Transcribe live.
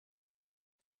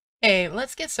Hey,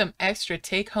 let's get some extra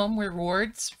take-home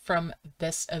rewards from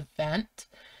this event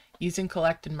using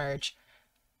collect and merge.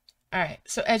 All right,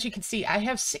 so as you can see, I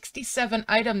have 67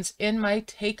 items in my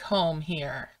take-home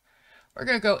here. We're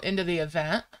going to go into the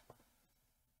event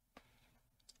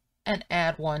and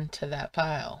add one to that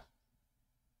pile.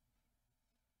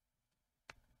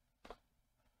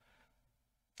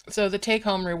 So the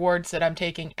take-home rewards that I'm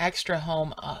taking extra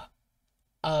home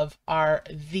of are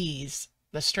these,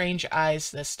 the strange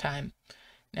eyes this time.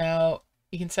 Now,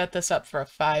 you can set this up for a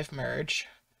 5 merge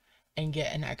and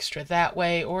get an extra that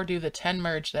way, or do the 10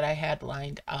 merge that I had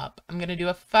lined up. I'm going to do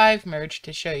a 5 merge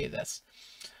to show you this.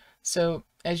 So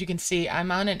as you can see,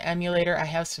 I'm on an emulator. I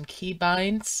have some key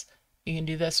binds. You can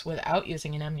do this without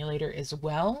using an emulator as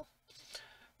well.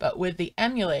 But with the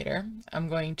emulator, I'm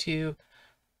going to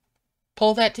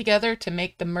pull that together to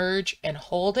make the merge and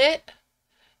hold it.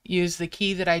 Use the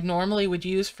key that I normally would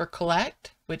use for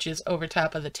collect, which is over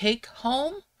top of the take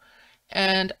home.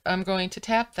 And I'm going to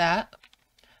tap that.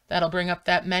 That'll bring up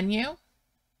that menu.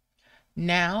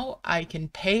 Now I can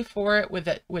pay for it with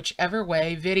it whichever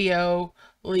way, video,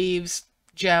 leaves,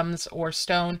 gems, or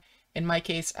stone. In my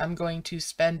case, I'm going to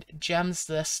spend gems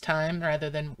this time rather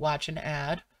than watch an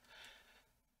ad.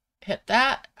 Hit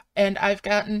that, and I've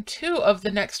gotten 2 of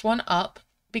the next one up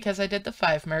because I did the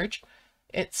 5 merge.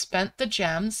 It spent the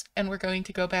gems, and we're going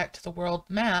to go back to the world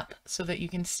map so that you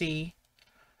can see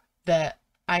that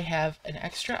I have an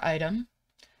extra item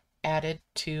added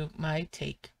to my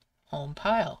take home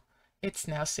pile. It's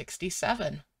now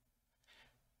 67.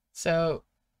 So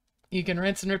you can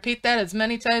rinse and repeat that as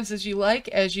many times as you like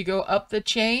as you go up the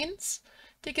chains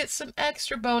to get some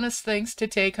extra bonus things to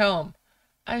take home.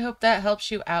 I hope that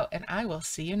helps you out, and I will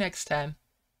see you next time.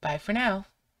 Bye for now.